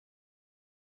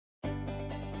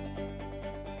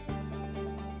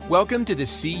Welcome to the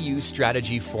CU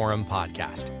Strategy Forum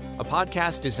podcast, a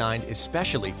podcast designed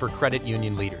especially for credit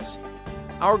union leaders.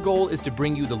 Our goal is to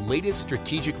bring you the latest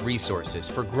strategic resources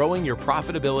for growing your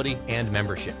profitability and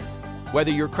membership.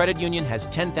 Whether your credit union has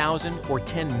 10,000 or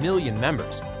 10 million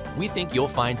members, we think you'll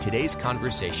find today's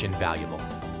conversation valuable.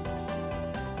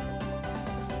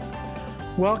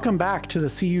 Welcome back to the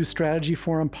CU Strategy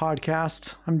Forum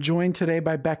podcast. I'm joined today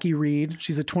by Becky Reed.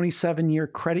 She's a 27-year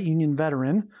credit union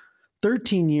veteran.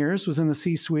 13 years was in the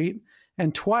C-suite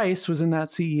and twice was in that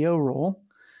CEO role.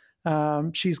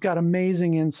 She's got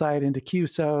amazing insight into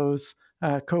QSOs,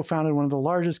 co-founded one of the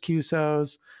largest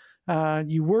QSOs.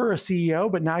 You were a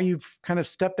CEO, but now you've kind of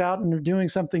stepped out and are doing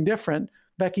something different.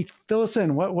 Becky, fill us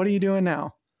in. What are you doing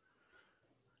now?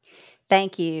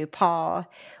 Thank you, Paul.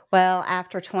 Well,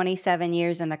 after 27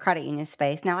 years in the credit union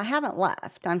space, now I haven't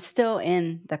left. I'm still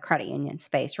in the credit union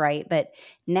space, right? But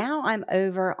now I'm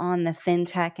over on the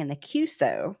fintech and the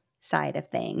QSO side of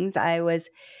things. I was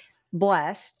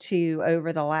blessed to,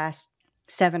 over the last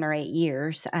 7 or 8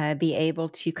 years, be able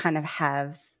to kind of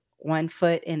have one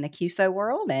foot in the QSO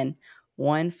world and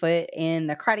one foot in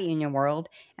the credit union world.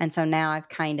 And so now I've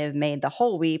kind of made the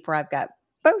whole leap where I've got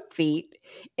both feet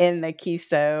in the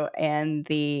QSO and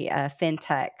the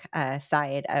fintech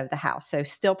side of the house. So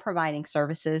still providing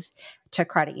services to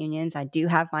credit unions. I do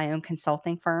have my own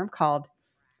consulting firm called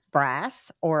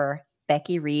Brass, or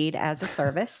Becky Reed as a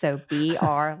Service. So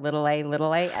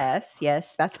BRAAS.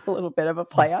 Yes, that's a little bit of a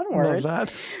play on words,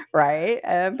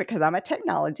 right? Because I'm a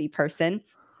technology person.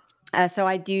 So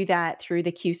I do that through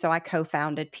the QSO. I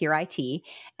co-founded Pure IT,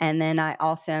 and then I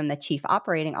also am the chief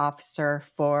operating officer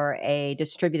for a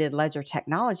distributed ledger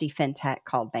technology fintech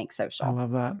called Bank Social. I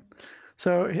love that.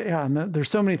 So yeah, and there's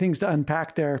so many things to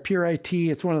unpack there. Pure IT,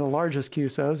 it's one of the largest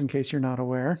QSOs, in case you're not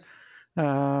aware.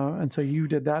 And so you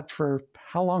did that for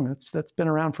how long? That's been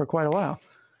around for quite a while.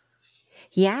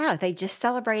 Yeah, they just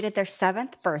celebrated their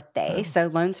 7th birthday. Oh. So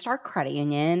Lone Star Credit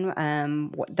Union,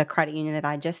 the credit union that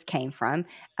I just came from,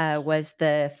 was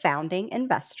the founding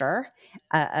investor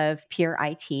of Pure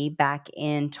IT back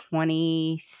in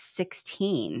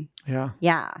 2016.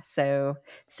 Yeah, so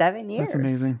 7 years. That's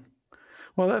amazing.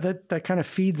 Well, that kind of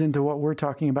feeds into what we're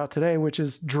talking about today, which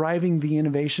is driving the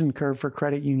innovation curve for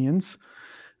credit unions.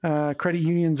 Credit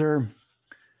unions are,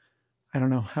 I don't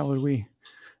know, how would we...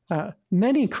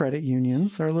 many credit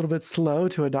unions are a little bit slow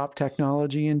to adopt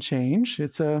technology and change.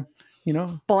 It's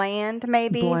bland,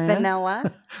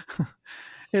 vanilla.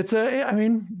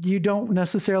 You don't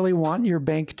necessarily want your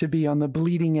bank to be on the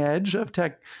bleeding edge of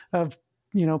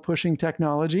pushing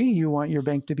technology. You want your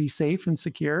bank to be safe and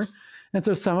secure. And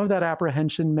so some of that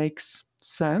apprehension makes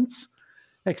sense,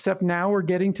 except now we're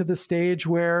getting to the stage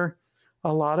where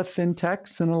a lot of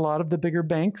fintechs and a lot of the bigger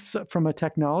banks, from a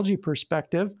technology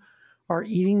perspective, are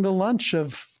eating the lunch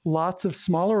of lots of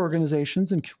smaller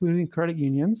organizations, including credit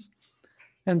unions.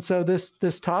 And so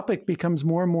this topic becomes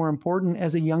more and more important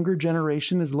as a younger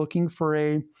generation is looking for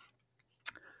a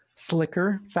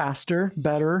slicker, faster,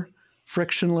 better,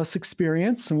 frictionless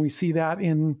experience. And we see that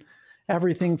in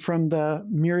everything from the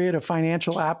myriad of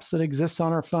financial apps that exists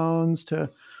on our phones to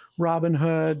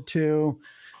Robinhood to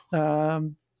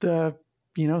the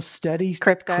steady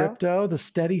crypto, the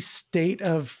steady state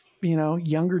of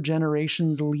younger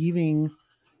generations leaving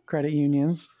credit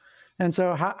unions. And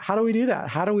so how do we do that?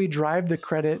 How do we drive the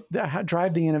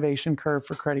innovation curve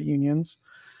for credit unions,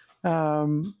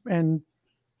 and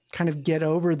kind of get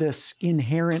over this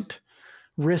inherent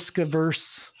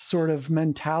risk-averse sort of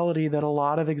mentality that a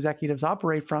lot of executives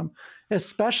operate from,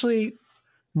 especially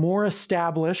more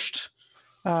established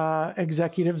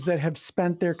executives that have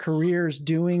spent their careers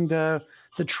doing the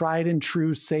tried and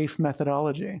true safe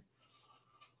methodology?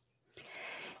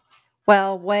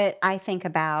 Well, what I think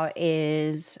about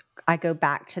is I go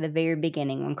back to the very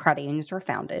beginning when credit unions were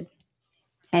founded.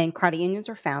 And credit unions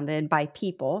were founded by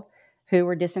people who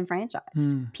were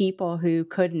disenfranchised, people who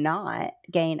could not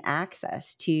gain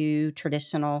access to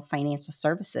traditional financial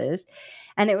services.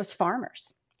 And it was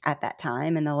farmers at that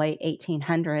time in the late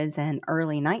 1800s and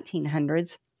early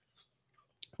 1900s.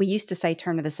 We used to say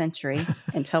turn of the century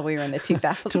until we were in the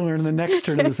 2000s. Until we were in the next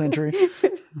turn of the century.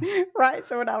 Right.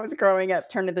 So when I was growing up,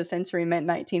 turn of the century meant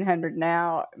 1900.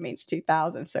 Now it means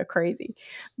 2000. So crazy.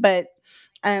 But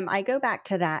I go back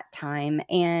to that time,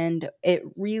 and it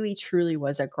really, truly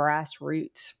was a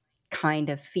grassroots kind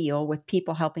of feel with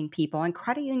people helping people. And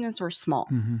credit unions were small.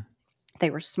 Mm-hmm. They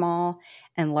were small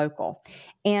and local.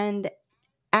 And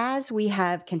as we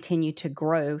have continued to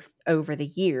grow over the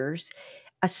years,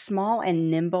 a small and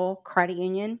nimble credit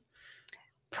union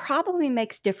probably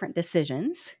makes different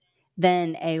decisions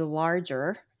than a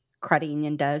larger credit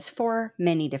union does for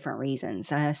many different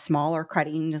reasons. A smaller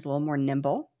credit union is a little more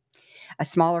nimble. A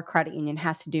smaller credit union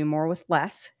has to do more with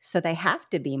less, so they have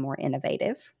to be more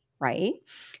innovative, right?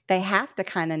 They have to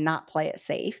kind of not play it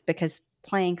safe because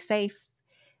playing safe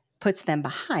puts them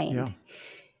behind. Yeah.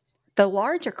 The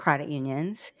larger credit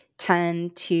unions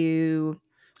tend to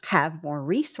have more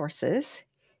resources.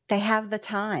 They have the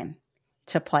time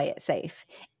to play it safe,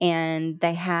 and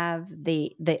they have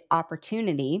the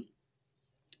opportunity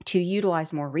to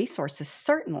utilize more resources,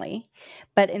 certainly.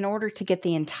 But in order to get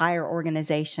the entire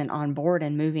organization on board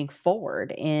and moving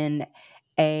forward in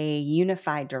a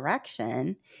unified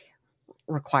direction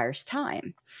requires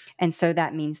time. And so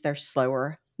that means they're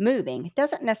slower moving. It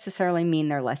doesn't necessarily mean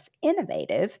they're less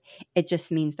innovative. It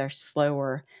just means they're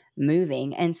slower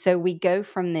moving. And so we go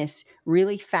from this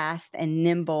really fast and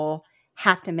nimble,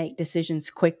 have to make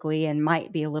decisions quickly and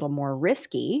might be a little more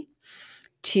risky,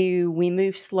 to we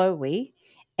move slowly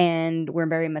and we're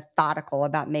very methodical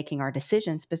about making our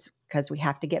decisions because we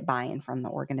have to get buy-in from the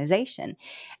organization.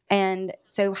 And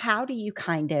so how do you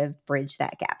kind of bridge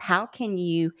that gap? How can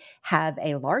you have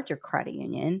a larger credit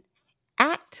union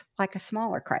act like a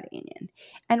smaller credit union?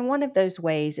 And one of those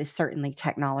ways is certainly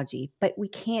technology, but we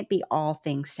can't be all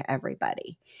things to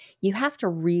everybody. You have to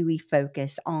really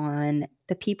focus on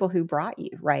the people who brought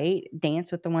you, right?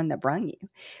 Dance with the one that brung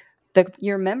you,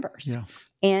 your members. Yeah.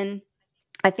 And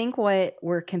I think what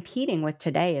we're competing with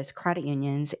today as credit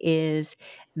unions is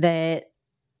that,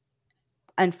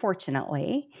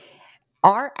 unfortunately,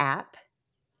 our app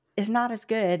is not as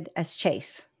good as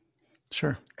Chase.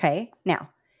 Sure. Okay. Now,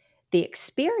 the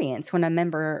experience when a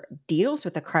member deals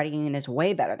with a credit union is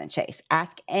way better than Chase.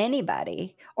 Ask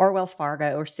anybody, or Wells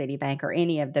Fargo or Citibank or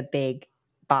any of the big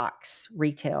box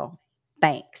retail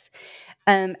banks.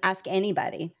 Ask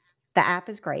anybody. The app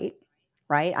is great,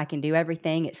 right? I can do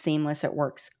everything. It's seamless. It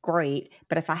works great.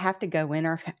 But if I have to go in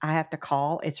or if I have to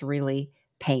call, it's really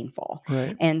painful.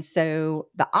 Right. And so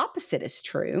the opposite is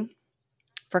true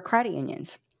for credit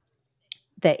unions.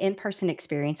 The in-person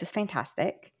experience is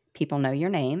fantastic. People know your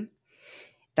name.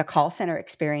 The call center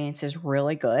experience is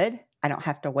really good. I don't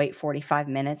have to wait 45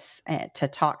 minutes to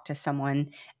talk to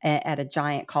someone at a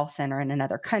giant call center in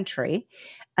another country.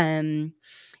 And,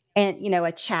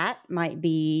 a chat might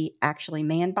be actually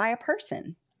manned by a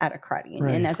person at a credit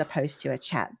union Right. as opposed to a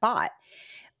chat bot.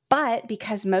 But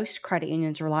because most credit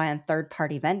unions rely on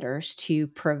third-party vendors to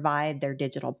provide their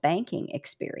digital banking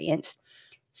experience,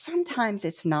 sometimes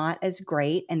it's not as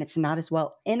great and it's not as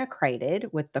well integrated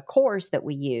with the cores that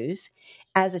we use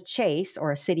as a Chase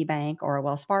or a Citibank or a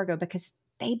Wells Fargo because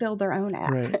they build their own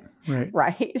app, Right. Right.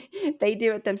 right? They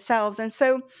do it themselves. And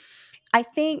so I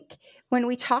think when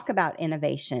we talk about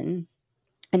innovation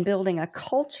and building a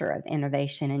culture of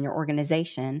innovation in your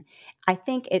organization, I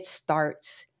think it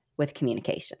starts with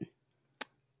communication.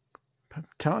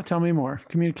 Tell me more.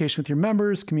 Communication with your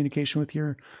members, communication with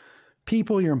your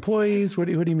people, your employees. What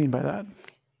do you mean by that?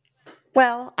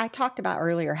 Well, I talked about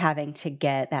earlier having to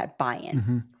get that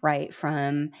buy-in, right?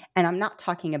 And I'm not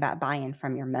talking about buy-in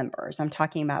from your members. I'm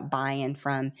talking about buy-in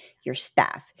from your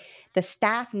staff. The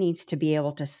staff needs to be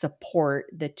able to support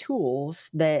the tools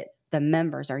that the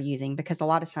members are using because a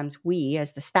lot of times we,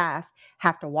 as the staff,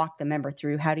 have to walk the member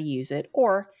through how to use it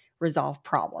or resolve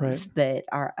problems that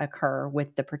occur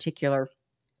with the particular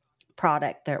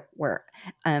product that we're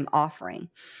offering.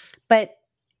 But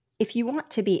if you want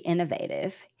to be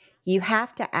innovative, you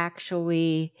have to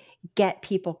actually get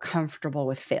people comfortable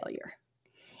with failure.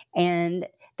 And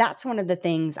that's one of the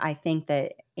things I think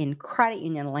that in credit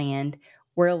union land,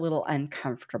 we're a little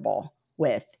uncomfortable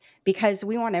with because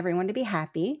we want everyone to be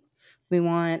happy. We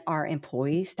want our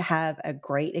employees to have a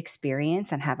great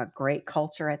experience and have a great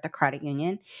culture at the credit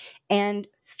union. And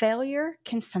failure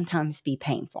can sometimes be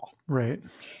painful. Right.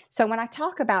 So when I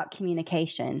talk about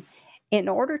communication, in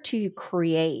order to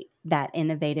create that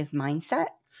innovative mindset,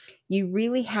 you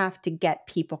really have to get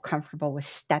people comfortable with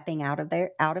stepping out of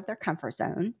their comfort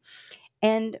zone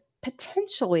and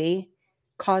potentially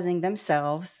causing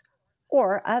themselves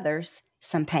or others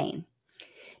some pain.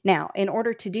 Now, in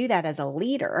order to do that as a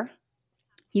leader,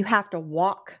 you have to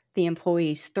walk the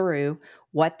employees through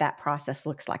what that process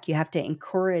looks like. You have to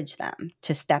encourage them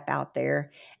to step out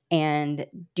there and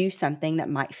do something that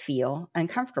might feel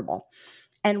uncomfortable.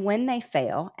 And when they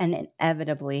fail, and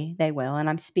inevitably they will, and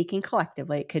I'm speaking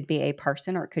collectively, it could be a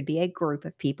person or it could be a group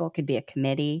of people, it could be a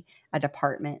committee, a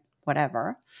department,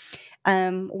 whatever.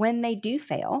 When they do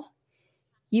fail,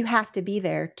 you have to be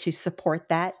there to support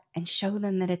that and show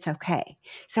them that it's okay.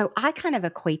 So I kind of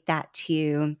equate that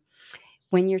to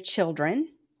when your children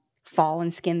fall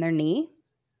and skin their knee.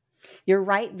 You're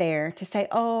right there to say,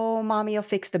 "Oh, mommy will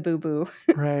fix the boo-boo."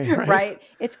 Right, right. Right?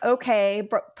 It's okay.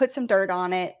 Put some dirt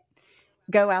on it.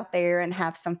 Go out there and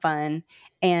have some fun.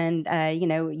 And,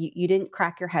 you didn't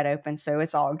crack your head open, so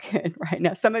it's all good right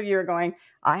now. Some of you are going,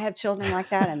 I have children like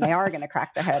that, and they are going to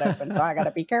crack their head open, so I got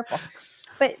to be careful.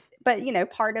 But,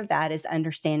 part of that is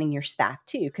understanding your staff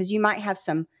too, because you might have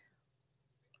some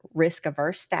risk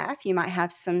averse staff. You might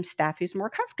have some staff who's more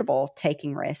comfortable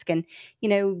taking risk, and,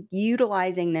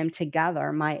 utilizing them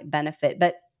together might benefit.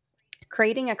 But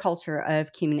creating a culture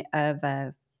of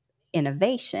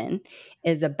innovation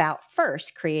is about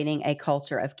first creating a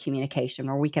culture of communication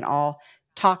where we can all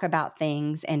talk about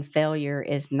things and failure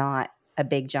is not a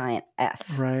big giant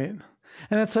F. Right. And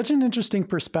that's such an interesting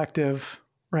perspective,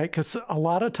 right? Because a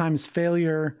lot of times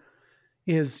failure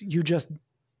is you just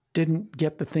didn't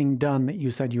get the thing done that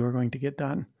you said you were going to get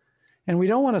done. And we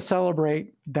don't want to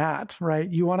celebrate that, right?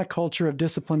 You want a culture of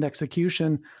disciplined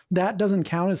execution. That doesn't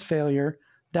count as failure.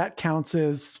 That counts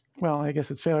as, well, I guess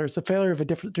it's failure. It's a failure of a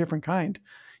different kind.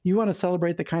 You want to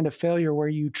celebrate the kind of failure where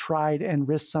you tried and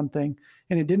risked something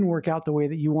and it didn't work out the way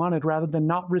that you wanted, rather than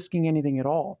not risking anything at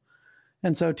all.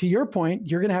 And so to your point,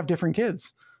 you're going to have different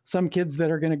kids. Some kids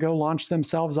that are going to go launch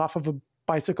themselves off of a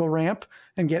bicycle ramp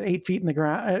and get 8 feet in the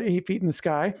ground, 8 feet in the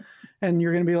sky. And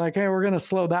you're going to be like, hey, we're going to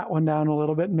slow that one down a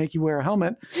little bit and make you wear a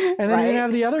helmet. And then you're going to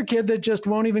have the other kid that just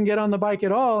won't even get on the bike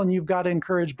at all. And you've got to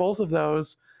encourage both of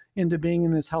those into being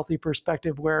in this healthy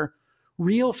perspective where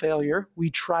real failure, we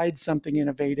tried something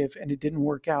innovative and it didn't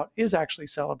work out, is actually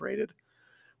celebrated.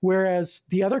 Whereas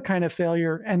the other kind of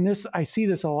failure, and this, I see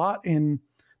this a lot in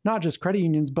not just credit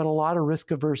unions, but a lot of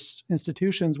risk averse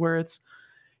institutions where it's,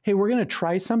 hey, we're going to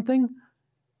try something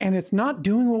and it's not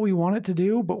doing what we want it to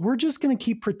do, but we're just going to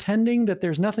keep pretending that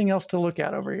there's nothing else to look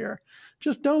at over here.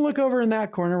 Just don't look over in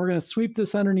that corner. We're going to sweep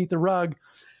this underneath the rug.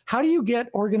 How do you get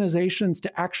organizations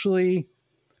to actually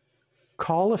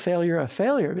call a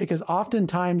failure? Because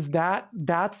oftentimes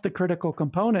that's the critical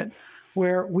component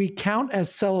where we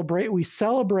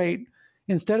celebrate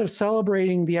instead of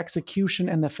celebrating the execution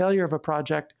and the failure of a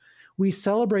project, we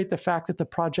celebrate the fact that the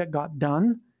project got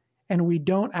done, and we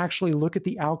don't actually look at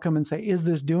the outcome and say, is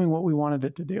this doing what we wanted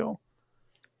it to do?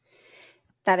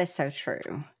 That is so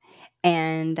true.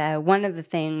 And one of the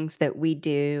things that we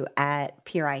do at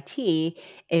Pure IT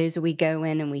is we go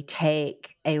in and we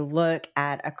take a look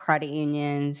at a credit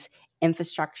union's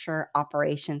infrastructure,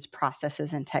 operations,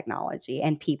 processes, and technology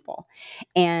and people.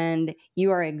 And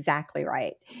you are exactly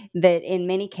right that in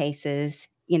many cases,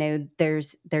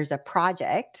 there's a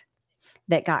project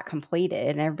that got completed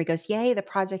and everybody goes, yay, the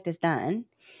project is done.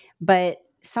 But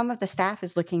some of the staff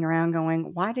is looking around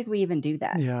going, why did we even do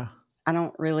that? Yeah. I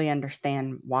don't really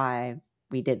understand why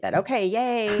we did that. Okay,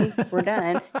 yay, we're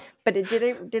done. But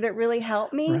did it really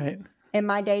help me Right. in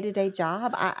my day-to-day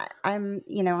job? I'm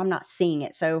not seeing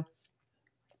it. So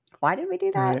why did we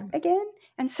do that Right. again?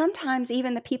 And sometimes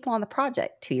even the people on the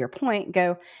project, to your point,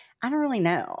 go, I don't really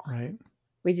know. Right.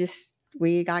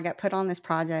 We got put on this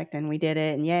project and we did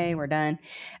it and yay, we're done.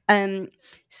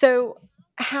 So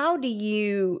how do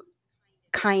you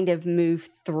kind of move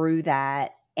through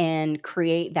that and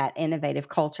create that innovative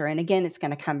culture? And again, it's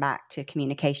going to come back to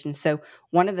communication. So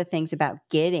one of the things about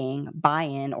getting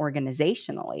buy-in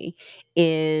organizationally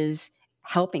is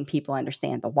helping people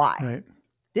understand the why. Right.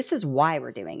 This is why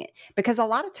we're doing it. Because a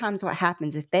lot of times what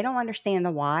happens, if they don't understand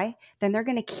the why, then they're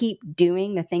going to keep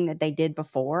doing the thing that they did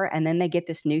before. And then they get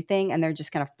this new thing and they're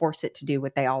just going to force it to do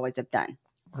what they always have done.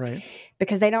 Right.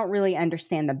 Because they don't really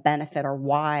understand the benefit or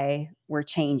why we're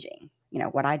changing.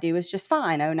 What I do is just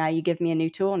fine. Oh, now you give me a new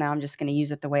tool. Now I'm just going to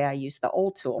use it the way I use the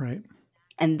old tool. Right.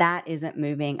 And that isn't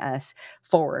moving us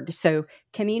forward. So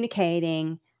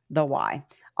communicating the why,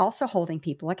 also holding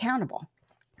people accountable,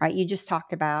 right? You just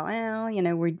talked about,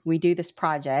 we do this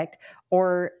project,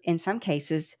 or in some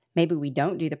cases, maybe we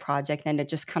don't do the project and it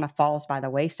just kind of falls by the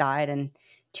wayside. And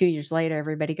 2 years later,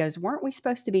 everybody goes, weren't we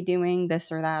supposed to be doing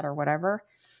this or that or whatever?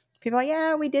 People are like,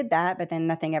 yeah, we did that, but then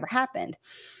nothing ever happened.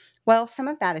 Well, some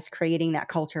of that is creating that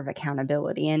culture of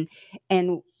accountability.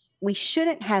 And we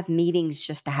shouldn't have meetings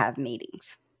just to have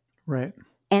meetings. Right.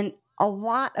 And a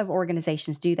lot of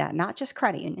organizations do that, not just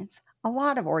credit unions. A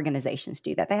lot of organizations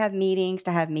do that. They have meetings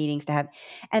to have meetings to have,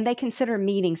 and they consider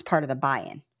meetings part of the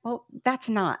buy-in. Well, that's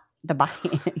not the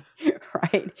buy-in,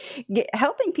 right?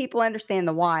 Helping people understand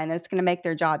the why, and that's going to make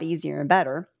their job easier and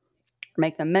better,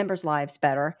 make the members' lives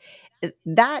better.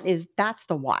 That's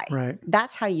the why. Right.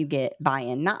 That's how you get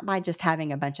buy-in, not by just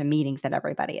having a bunch of meetings that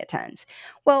everybody attends.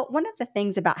 Well, one of the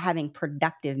things about having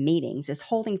productive meetings is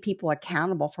holding people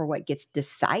accountable for what gets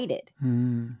decided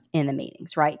in the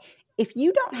meetings, right? If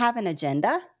you don't have an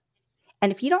agenda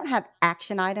And if you don't have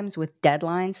action items with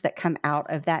deadlines that come out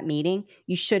of that meeting,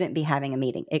 you shouldn't be having a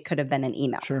meeting. It could have been an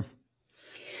email. Sure.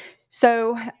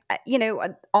 So,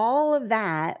 all of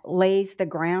that lays the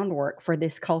groundwork for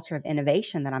this culture of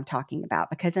innovation that I'm talking about,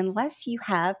 because unless you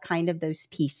have kind of those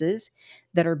pieces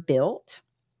that are built,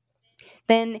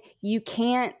 then you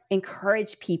can't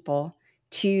encourage people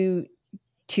to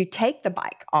take the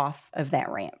bike off of that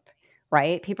ramp,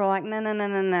 right? People are like, no, no, no,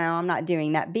 no, no, I'm not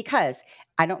doing that because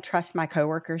I don't trust my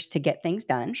coworkers to get things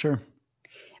done Sure.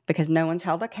 because no one's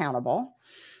held accountable.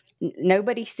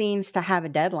 Nobody seems to have a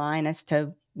deadline as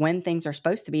to when things are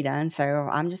supposed to be done. So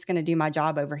I'm just going to do my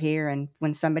job over here. And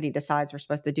when somebody decides we're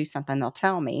supposed to do something, they'll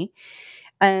tell me.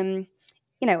 Um,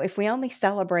 if we only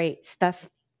celebrate stuff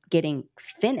getting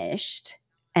finished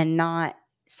and not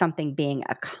something being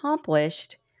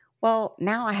accomplished, well,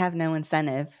 now I have no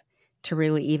incentive to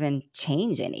really even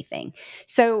change anything.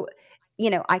 So,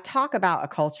 I talk about a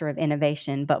culture of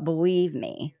innovation, but believe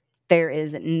me, there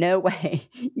is no way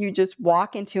you just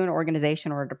walk into an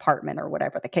organization or a department or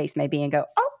whatever the case may be and go,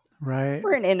 oh, Right.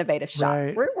 we're an innovative shop.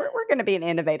 Right. We're going to be an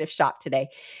innovative shop today.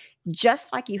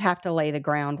 Just like you have to lay the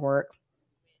groundwork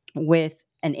with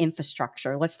an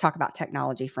infrastructure. Let's talk about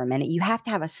technology for a minute. You have to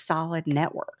have a solid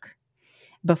network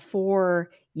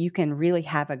before you can really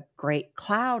have a great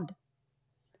cloud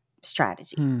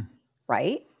strategy,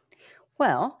 right?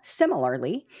 Well,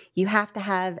 similarly, you have to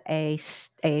have a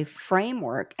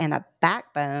framework and a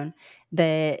backbone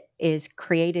that is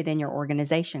created in your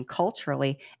organization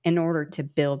culturally in order to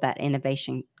build that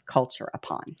innovation culture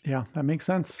upon. Yeah, that makes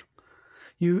sense.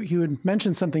 You had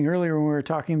mentioned something earlier when we were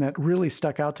talking that really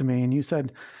stuck out to me. And you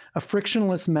said a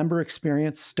frictionless member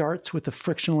experience starts with a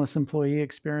frictionless employee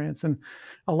experience. And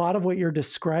a lot of what you're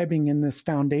describing in this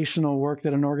foundational work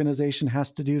that an organization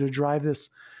has to do to drive this,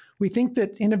 we think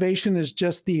that innovation is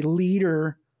just the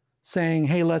leader saying,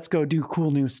 hey, let's go do cool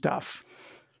new stuff.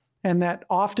 And that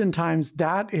oftentimes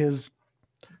that is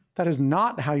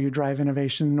not how you drive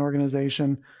innovation in an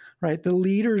organization, right? The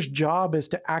leader's job is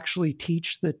to actually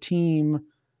teach the team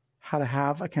how to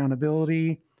have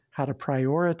accountability, how to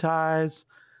prioritize.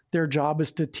 Their job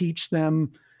is to teach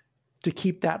them to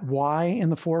keep that why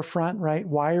in the forefront, right?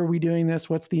 Why are we doing this?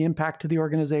 What's the impact to the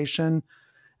organization?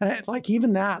 And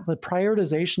even that, the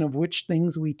prioritization of which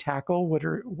things we tackle,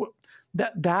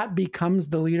 that becomes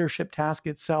the leadership task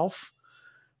itself,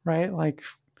 right? Like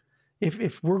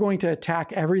if we're going to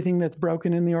attack everything that's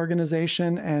broken in the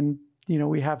organization and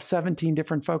we have 17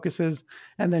 different focuses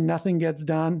and then nothing gets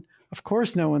done, of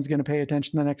course no one's going to pay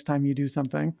attention the next time you do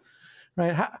something,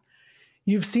 right?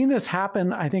 You've seen this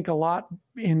happen, I think, a lot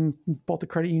in both the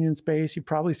credit union space. You've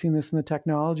probably seen this in the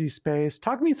technology space.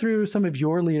 Talk me through some of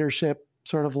your leadership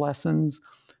sort of lessons.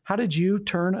 How did you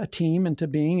turn a team into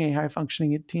being a high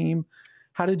functioning team?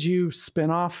 How did you spin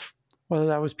off, whether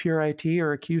that was pure IT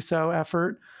or a QSO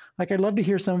effort? Like, I'd love to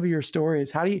hear some of your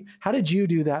stories. How did you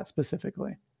do that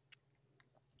specifically?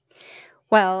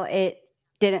 Well, it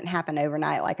didn't happen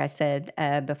overnight, like I said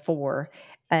before.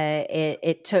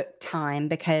 It took time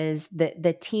because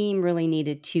the team really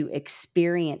needed to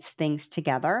experience things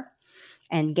together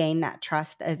and gain that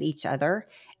trust of each other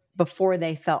before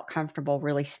they felt comfortable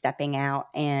really stepping out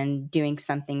and doing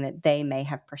something that they may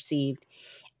have perceived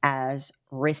as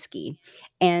risky.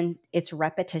 And it's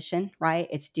repetition, right?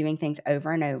 It's doing things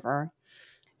over and over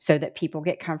so that people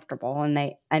get comfortable and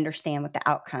they understand what the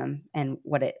outcome and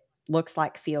what it looks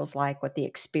like, feels like, what the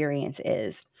experience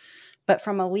is. But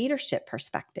from a leadership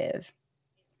perspective,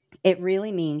 it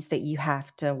really means that you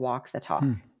have to walk the talk.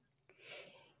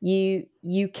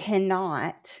 You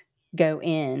cannot go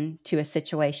into a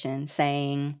situation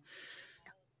saying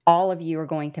all of you are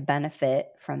going to benefit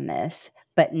from this,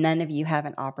 but none of you have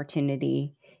an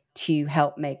opportunity to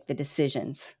help make the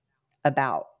decisions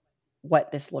about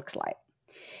what this looks like.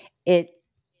 It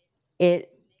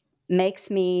makes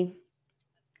me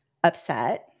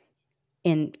upset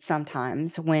in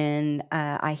sometimes when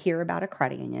I hear about a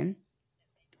credit union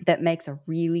that makes a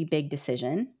really big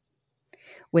decision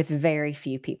with very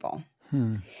few people.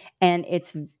 And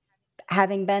it's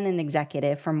having been an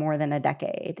executive for more than a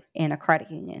decade in a credit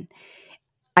union,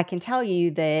 I can tell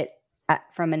you that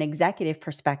from an executive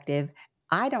perspective,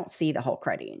 I don't see the whole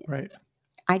credit union. Right.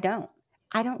 I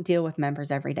don't deal with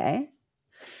members every day.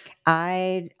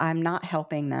 I'm not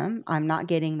helping them. I'm not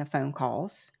getting the phone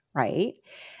calls, right?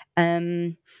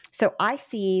 So I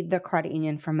see the credit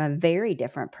union from a very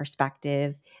different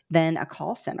perspective than a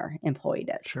call center employee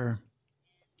does. Sure.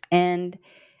 And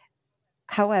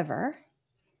however,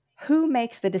 who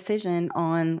makes the decision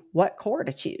on what core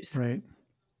to choose? Right.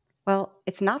 Well,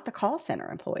 it's not the call center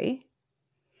employee.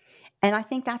 And I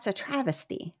think that's a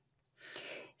travesty.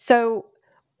 So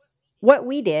what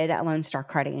we did at Lone Star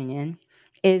Credit Union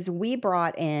is we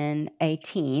brought in a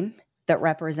team that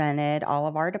represented all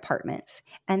of our departments,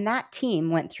 and that team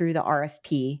went through the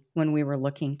RFP when we were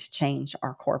looking to change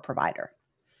our core provider.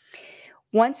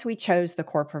 Once we chose the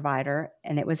core provider,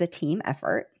 and it was a team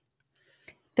effort,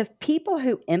 the people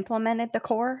who implemented the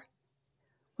core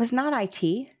was not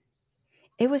IT,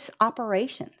 it was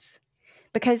operations.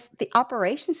 Because the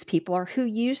operations people are who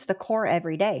use the core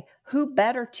every day. Who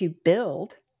better to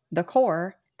build the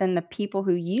core than the people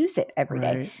who use it every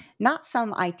day? Right. Not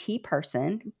some IT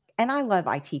person. And I love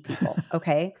IT people,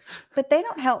 okay? But they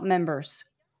don't help members.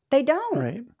 They don't.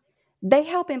 Right. They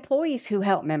help employees who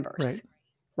help members, Right.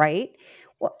 right?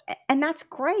 Well, and that's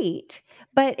great.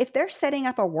 But if they're setting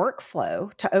up a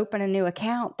workflow to open a new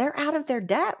account, they're out of their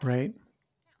depth. Right.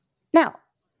 Now,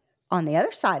 on the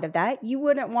other side of that, you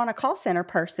wouldn't want a call center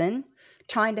person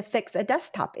trying to fix a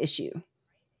desktop issue,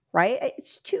 right?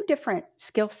 It's two different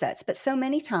skill sets, but so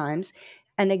many times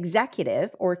an executive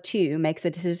or two makes a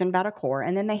decision about a core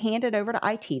and then they hand it over to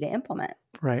IT to implement.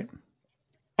 Right.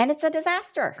 And it's a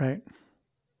disaster. Right.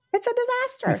 It's a We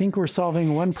disaster. think we're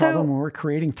solving one problem when we're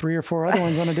creating 3 or 4 other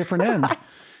ones on a different end.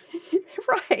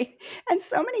 Right. And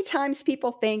so many times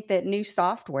people think that new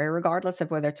software, regardless of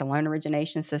whether it's a loan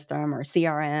origination system or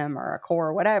CRM or a core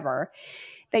or whatever,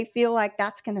 they feel like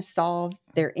that's going to solve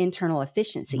their internal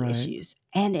efficiency Right. issues.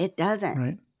 And it doesn't.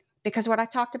 Right. Because what I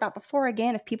talked about before,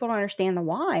 again, if people don't understand the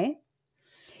why,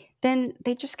 then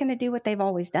they're just going to do what they've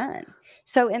always done.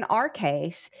 So in our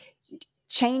case,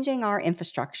 changing our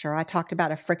infrastructure, I talked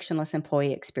about a frictionless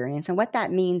employee experience. And what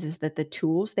that means is that the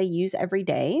tools they use every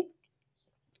day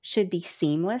should be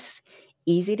seamless,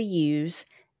 easy to use,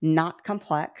 not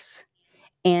complex,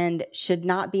 and should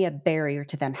not be a barrier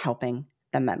to them helping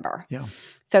the member. Yeah.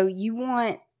 So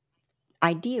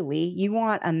ideally, you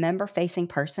want a member-facing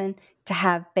person to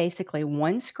have basically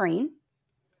one screen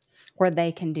where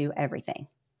they can do everything.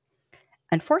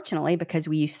 Unfortunately, because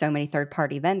we use so many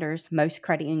third-party vendors, most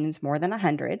credit unions, more than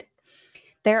 100,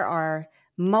 there are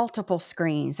multiple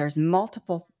screens. There's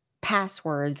multiple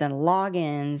passwords and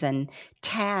logins and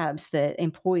tabs that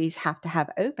employees have to have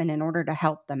open in order to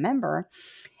help the member.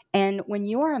 And when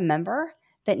you are a member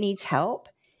that needs help,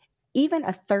 even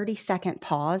a 30-second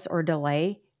pause or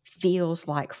delay feels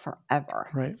like forever.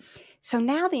 Right. So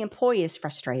now the employee is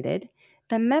frustrated,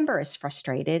 the member is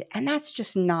frustrated, and that's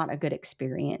just not a good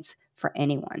experience for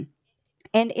anyone.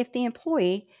 And if the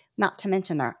employee, not to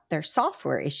mention their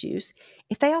software issues,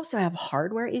 if they also have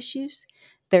hardware issues,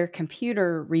 their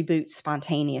computer reboots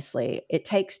spontaneously. It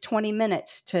takes 20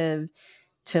 minutes to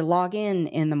log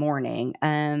in the morning.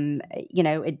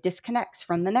 It disconnects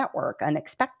from the network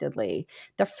unexpectedly.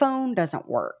 The phone doesn't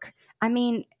work. I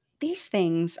mean, these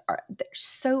things they're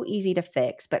so easy to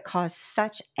fix, but cause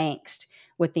such angst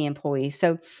with the employees.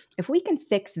 So if we can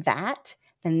fix that,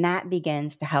 then that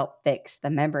begins to help fix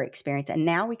the member experience. And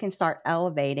now we can start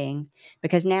elevating,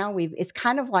 because now it's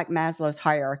kind of like Maslow's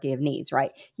hierarchy of needs,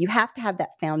 right? You have to have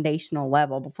that foundational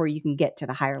level before you can get to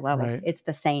the higher levels. Right. It's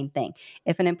the same thing.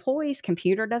 If an employee's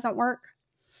computer doesn't work,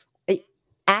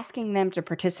 asking them to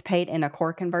participate in a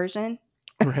core conversion,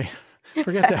 Right.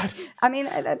 Forget that. I mean,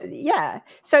 yeah.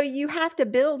 So you have to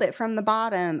build it from the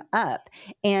bottom up.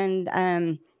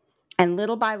 And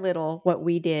little by little, what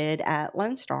we did at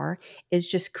Lone Star is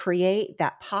just create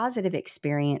that positive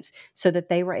experience so that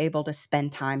they were able to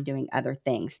spend time doing other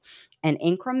things. And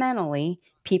incrementally,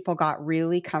 people got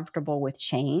really comfortable with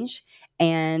change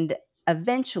and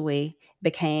eventually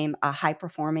became a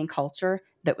high-performing culture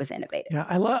that was innovative. Yeah,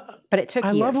 But it took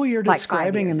I years, love what you're like 5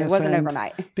 describing years. in It this wasn't end,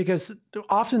 overnight. because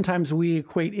oftentimes we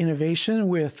equate innovation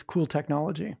with cool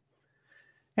technology.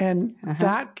 And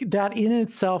that in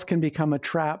itself can become a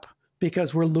trap,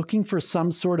 because we're looking for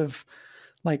some sort of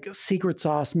like secret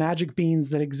sauce, magic beans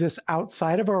that exists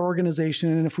outside of our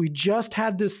organization. And if we just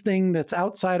had this thing that's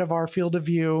outside of our field of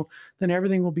view, then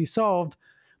everything will be solved.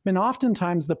 And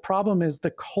oftentimes the problem is the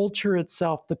culture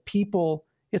itself, the people.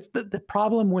 It's the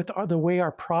problem with the way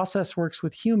our process works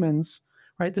with humans,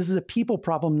 right? This is a people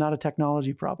problem, not a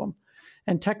technology problem.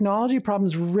 And technology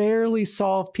problems rarely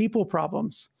solve people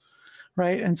problems,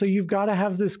 right? And so you've got to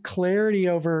have this clarity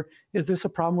over, is this a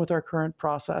problem with our current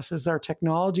process? Is our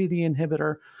technology the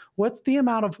inhibitor? What's the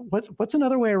amount of, what's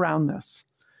another way around this?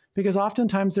 Because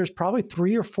oftentimes there's probably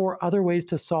 3 or 4 other ways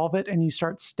to solve it, and you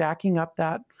start stacking up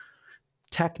that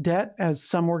tech debt, as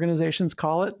some organizations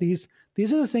call it. These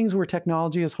are the things where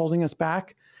technology is holding us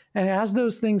back. And as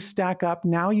those things stack up,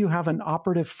 now you have an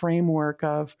operative framework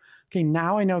of, okay,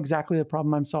 now I know exactly the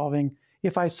problem I'm solving.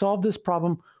 If I solve this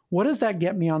problem, what does that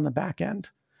get me on the back end?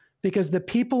 Because the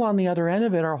people on the other end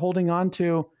of it are holding on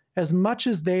to, as much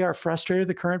as they are frustrated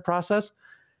with the current process,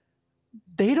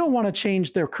 they don't want to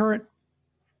change their current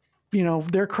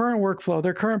workflow,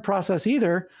 their current process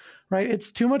either, right?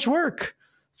 It's too much work.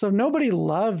 So nobody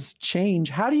loves change.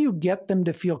 How do you get them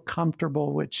to feel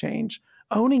comfortable with change?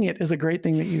 Owning it is a great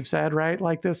thing that you've said, right?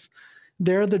 Like this,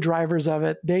 they're the drivers of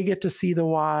it. They get to see the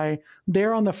why.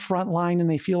 They're on the front line and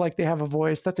they feel like they have a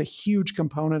voice. That's a huge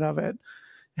component of it.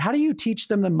 How do you teach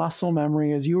them the muscle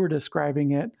memory, as you were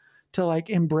describing it, to like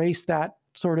embrace that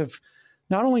sort of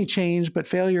not only change, but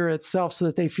failure itself so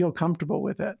that they feel comfortable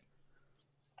with it?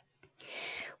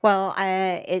 Well,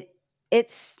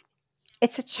 it's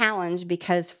it's a challenge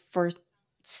because for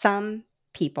some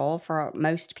people, for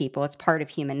most people, it's part of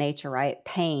human nature, right?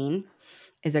 Pain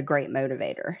is a great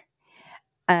motivator.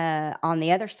 On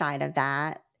the other side of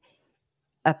that,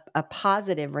 a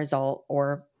positive result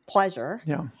or pleasure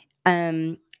Yeah.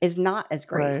 is not as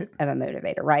great Right. of a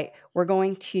motivator, right? We're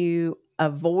going to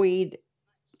avoid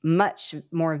much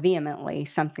more vehemently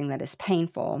something that is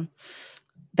painful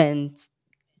than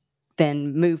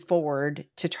move forward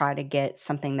to try to get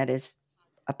something that is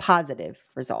a positive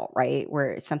result, right?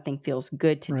 Where something feels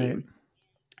good to Right.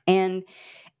 do.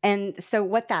 And so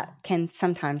what that can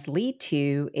sometimes lead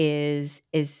to is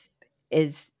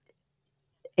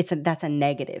that's a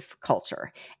negative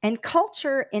culture. And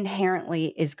culture inherently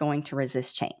is going to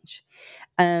resist change.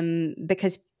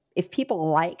 Because if people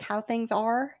like how things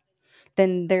are,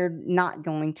 then they're not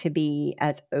going to be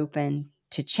as open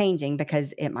to changing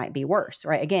because it might be worse,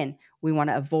 right? Again, we want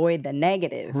to avoid the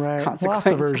negative Right. Loss consequence,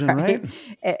 aversion, right?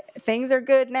 right? Things are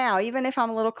good now. Even if I'm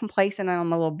a little complacent and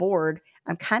I'm a little bored,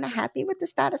 I'm kind of happy with the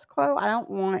status quo. I don't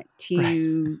want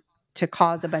Right. to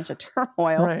cause a bunch of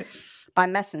turmoil Right. by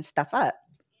messing stuff up.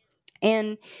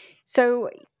 And so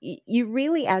you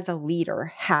really, as a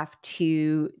leader, have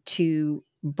to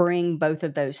bring both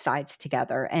of those sides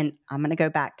together. And I'm going to go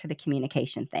back to the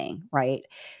communication thing, right?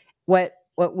 What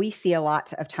we see a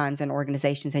lot of times in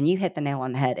organizations, and you hit the nail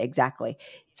on the head exactly.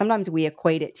 Sometimes we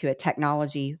equate it to a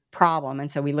technology problem, and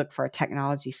so we look for a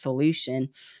technology solution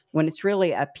when it's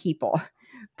really a people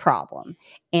problem.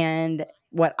 And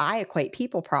what I equate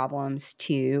people problems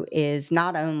to is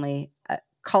not only a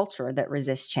culture that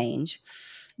resists change,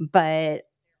 but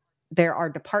there are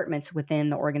departments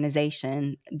within the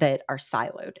organization that are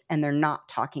siloed and they're not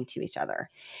talking to each other.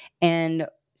 And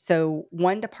so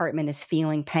one department is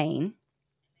feeling pain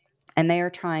and they are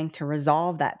trying to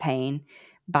resolve that pain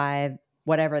by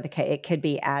whatever the case. It could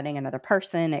be adding another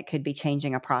person, it could be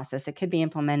changing a process, it could be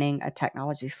implementing a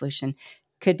technology solution,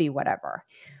 could be whatever.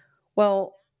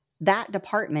 Well, that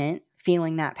department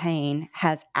feeling that pain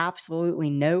has absolutely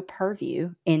no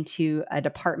purview into a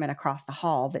department across the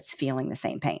hall that's feeling the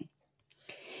same pain.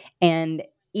 And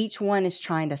each one is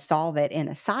trying to solve it in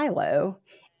a silo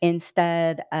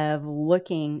instead of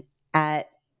looking at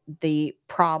the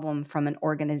problem from an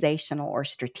organizational or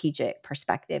strategic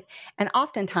perspective. And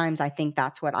oftentimes, I think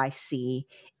that's what I see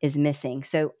is missing.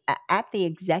 So, at the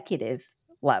executive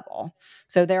level,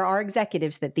 so there are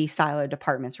executives that these silo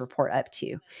departments report up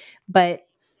to, but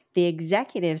the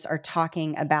executives are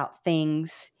talking about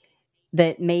things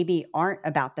that maybe aren't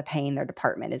about the pain their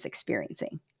department is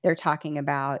experiencing. They're talking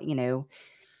about,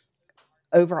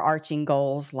 overarching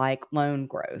goals like loan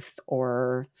growth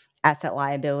or asset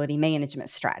liability management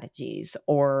strategies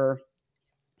or,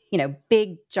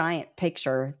 big giant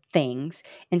picture things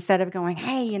instead of going,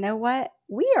 hey, you know what?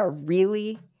 We are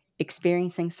really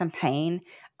experiencing some pain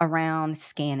around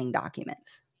scanning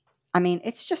documents. I mean,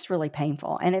 it's just really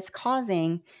painful and it's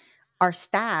causing our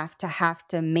staff to have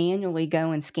to manually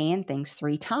go and scan things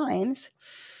 3 times.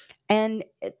 And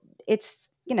it's,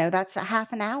 that's a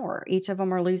half an hour. Each of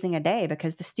them are losing a day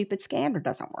because the stupid scanner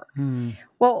doesn't work. Hmm.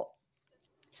 Well,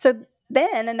 so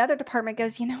then another department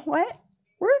goes, you know what?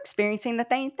 We're experiencing the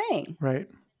same thing. Right.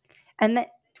 And then,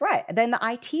 right. Then the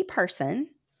IT person,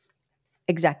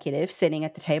 executive sitting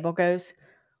at the table goes,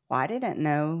 well, I didn't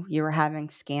know you were having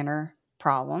scanner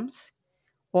problems.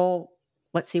 Well,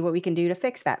 let's see what we can do to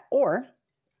fix that. Or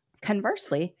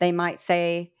conversely, they might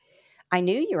say, I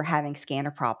knew you were having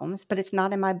scanner problems, but it's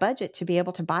not in my budget to be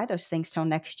able to buy those things till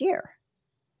next year.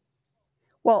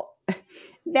 Well,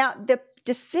 now the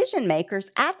decision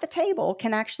makers at the table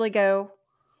can actually go,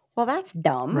 well, that's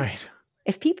dumb. Right.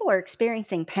 If people are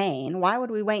experiencing pain, why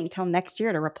would we wait until next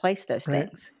year to replace those Right.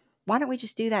 things? Why don't we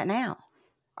just do that now?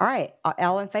 All right,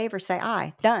 all in favor say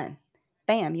aye. Done.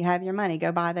 Bam, you have your money.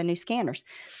 Go buy the new scanners.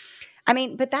 I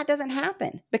mean, but that doesn't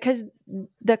happen because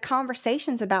the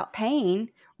conversations about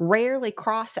pain rarely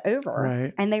cross over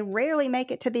Right. and they rarely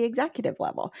make it to the executive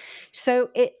level. So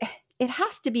it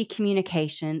has to be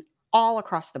communication all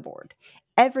across the board.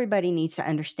 Everybody needs to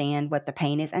understand what the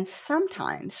pain is. And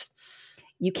sometimes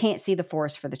you can't see the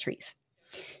forest for the trees.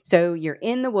 So you're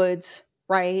in the woods,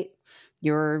 right?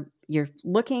 You're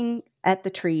looking at the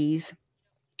trees.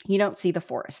 You don't see the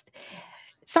forest.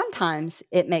 Sometimes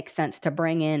it makes sense to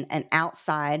bring in an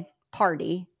outside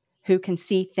party who can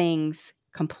see things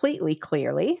completely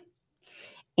clearly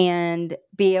and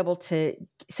be able to.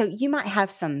 So you might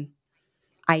have some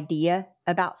idea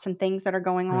about some things that are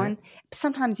going Right. on.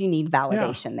 Sometimes you need Yeah.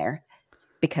 validation there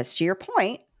because, to your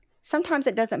point, sometimes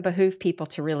it doesn't behoove people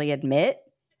to really admit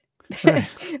Right.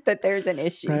 that there's an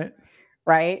issue, Right.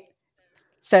 right?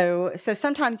 So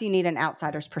sometimes you need an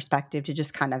outsider's perspective to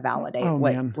just kind of validate Oh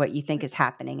man. what you think is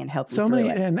happening and help you So through many,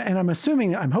 it. and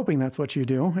I'm hoping that's what you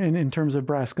do in terms of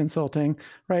breast consulting,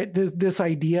 right? This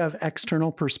idea of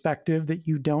external perspective that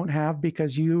you don't have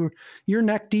because you're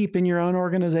neck deep in your own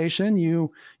organization. You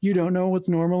don't know what's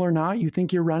normal or not. You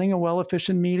think you're running a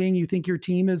well-efficient meeting. You think your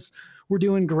team we're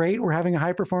doing great. We're having a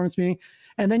high performance meeting.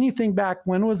 And then you think back,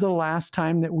 when was the last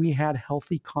time that we had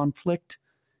healthy conflict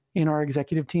in our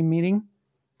executive team meeting?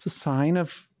 It's a sign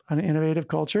of an innovative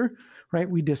culture, right?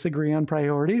 We disagree on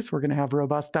priorities. We're going to have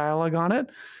robust dialogue on it.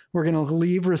 We're going to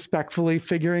leave respectfully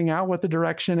figuring out what the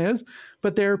direction is.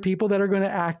 But there are people that are going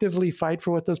to actively fight for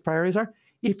what those priorities are.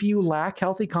 If you lack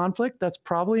healthy conflict, that's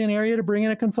probably an area to bring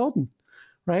in a consultant,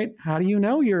 right? How do you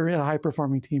know you're a high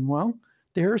performing team? Well,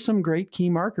 there are some great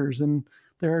key markers, and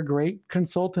there are great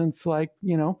consultants like,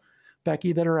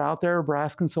 Becky that are out there, or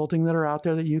Brass Consulting that are out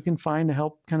there that you can find to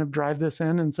help kind of drive this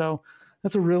in. And so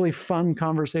that's a really fun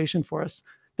conversation for us.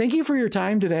 Thank you for your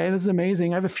time today. This is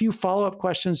amazing. I have a few follow-up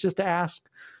questions just to ask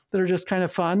that are just kind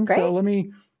of fun. So Great.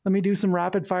 let me do some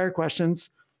rapid fire questions.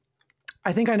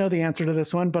 I think I know the answer to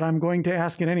this one, but I'm going to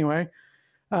ask it anyway.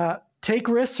 Take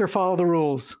risks or follow the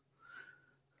rules?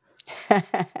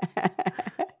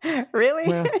 Really?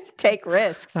 Well, Take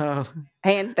risks,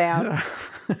 hands down.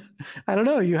 I don't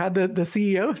know. You had the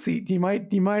CEO seat. You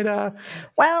might.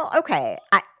 Well, okay.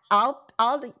 I'll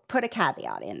put a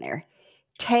caveat in there.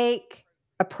 Take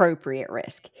appropriate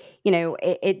risk.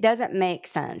 It doesn't make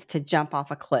sense to jump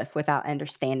off a cliff without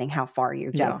understanding how far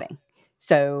you're Yeah. jumping.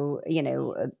 So,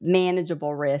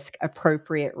 manageable risk,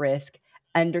 appropriate risk,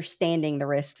 understanding the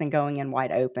risks and going in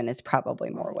wide open is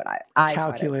probably more what eyes wide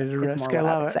open Calculated is risk. more I what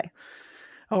I love would it. say.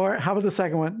 Or how about the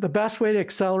second one? The best way to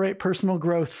accelerate personal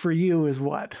growth for you is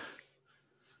what?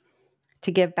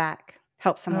 To give back,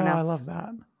 help Oh, someone I else. love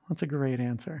that. That's a great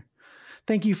answer.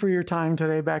 Thank you for your time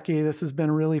today, Becky. This has been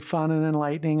really fun and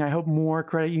enlightening. I hope more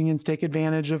credit unions take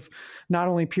advantage of not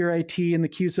only Pure IT and the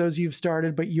QSOs you've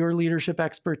started, but your leadership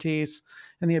expertise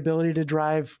and the ability to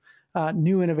drive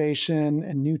new innovation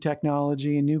and new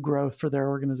technology and new growth for their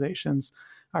organizations.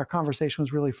 Our conversation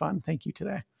was really fun. Thank you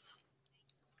today.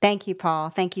 Thank you, Paul.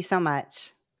 Thank you so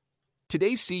much.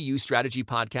 Today's CU Strategy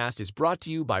podcast is brought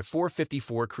to you by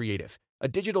 454 Creative, a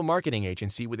digital marketing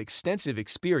agency with extensive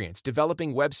experience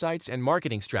developing websites and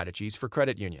marketing strategies for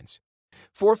credit unions.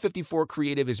 454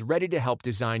 Creative is ready to help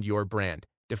design your brand,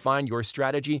 define your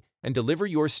strategy, and deliver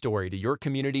your story to your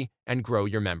community and grow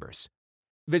your members.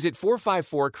 Visit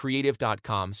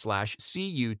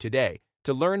 454creative.com/CU today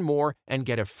to learn more and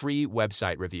get a free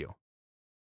website review.